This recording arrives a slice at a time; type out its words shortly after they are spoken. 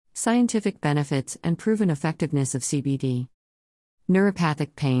Scientific benefits and proven effectiveness of CBD.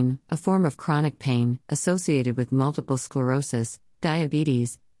 Neuropathic pain, a form of chronic pain associated with multiple sclerosis,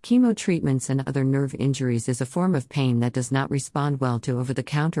 diabetes, chemo treatments, and other nerve injuries, is a form of pain that does not respond well to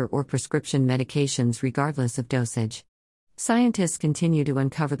over-the-counter or prescription medications regardless of dosage. Scientists continue to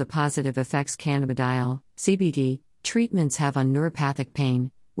uncover the positive effects cannabidiol, CBD, treatments have on neuropathic pain,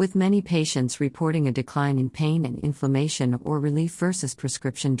 with many patients reporting a decline in pain and inflammation or relief versus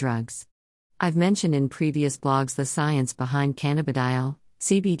prescription drugs. I've mentioned in previous blogs the science behind cannabidiol,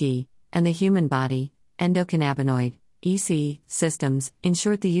 CBD, and the human body, endocannabinoid, EC, systems. In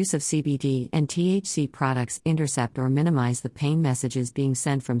short, the use of CBD and THC products intercept or minimize the pain messages being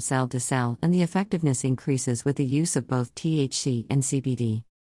sent from cell to cell, and the effectiveness increases with the use of both THC and CBD.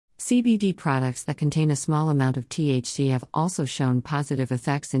 CBD products that contain a small amount of THC have also shown positive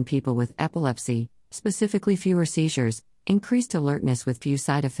effects in people with epilepsy, specifically fewer seizures, increased alertness with few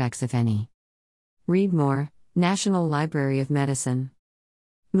side effects if any. Read more, National Library of Medicine.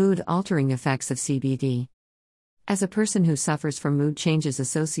 Mood-altering effects of CBD. As a person who suffers from mood changes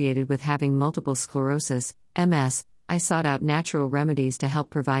associated with having multiple sclerosis, MS, I sought out natural remedies to help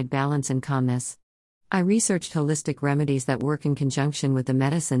provide balance and calmness. I researched holistic remedies that work in conjunction with the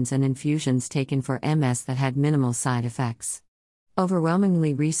medicines and infusions taken for MS that had minimal side effects.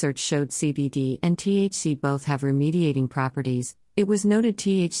 Overwhelmingly, research showed CBD and THC both have remediating properties. It was noted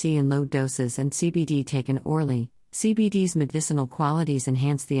THC in low doses and CBD taken orally. CBD's medicinal qualities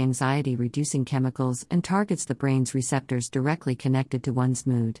enhance the anxiety-reducing chemicals and targets the brain's receptors directly connected to one's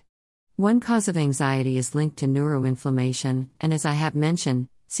mood. One cause of anxiety is linked to neuroinflammation, and as I have mentioned,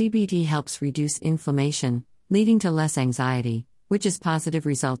 CBD helps reduce inflammation, leading to less anxiety, which is positive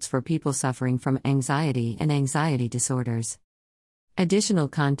results for people suffering from anxiety and anxiety disorders. Additional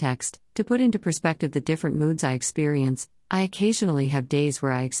context: to put into perspective the different moods I experience, I occasionally have days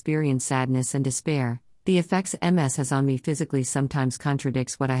where I experience sadness and despair. The effects MS has on me physically sometimes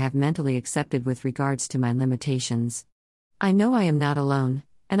contradicts what I have mentally accepted with regards to my limitations. I know I am not alone,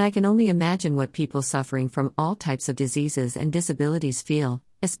 and I can only imagine what people suffering from all types of diseases and disabilities feel,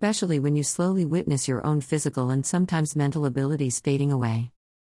 especially when you slowly witness your own physical and sometimes mental abilities fading away.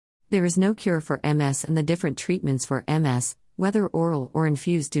 There is no cure for MS, and the different treatments for MS, whether oral or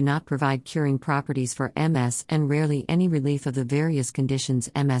infused, do not provide curing properties for MS and rarely any relief of the various conditions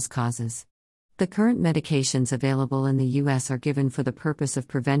MS causes. The current medications available in the U.S. are given for the purpose of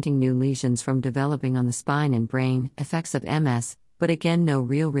preventing new lesions from developing on the spine and brain, effects of MS, but again no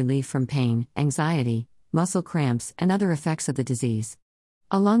real relief from pain, anxiety, muscle cramps, and other effects of the disease.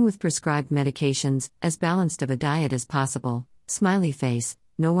 Along with prescribed medications, as balanced of a diet as possible, smiley face,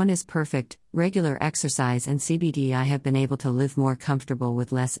 no one is perfect, regular exercise, and CBD, I have been able to live more comfortable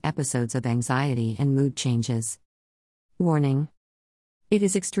with less episodes of anxiety and mood changes. Warning: it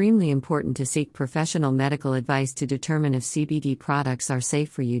is extremely important to seek professional medical advice to determine if CBD products are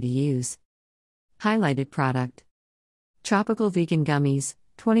safe for you to use. Highlighted product: Tropical Vegan Gummies,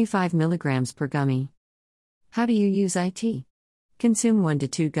 25 mg per gummy. How do you use IT? Consume 1 to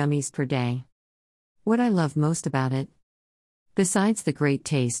 2 gummies per day. What I love most about it? Besides the great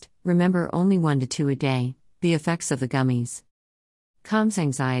taste, remember only 1 to 2 a day. The effects of the gummies: calms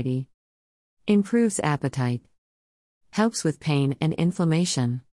anxiety, improves appetite, helps with pain and inflammation,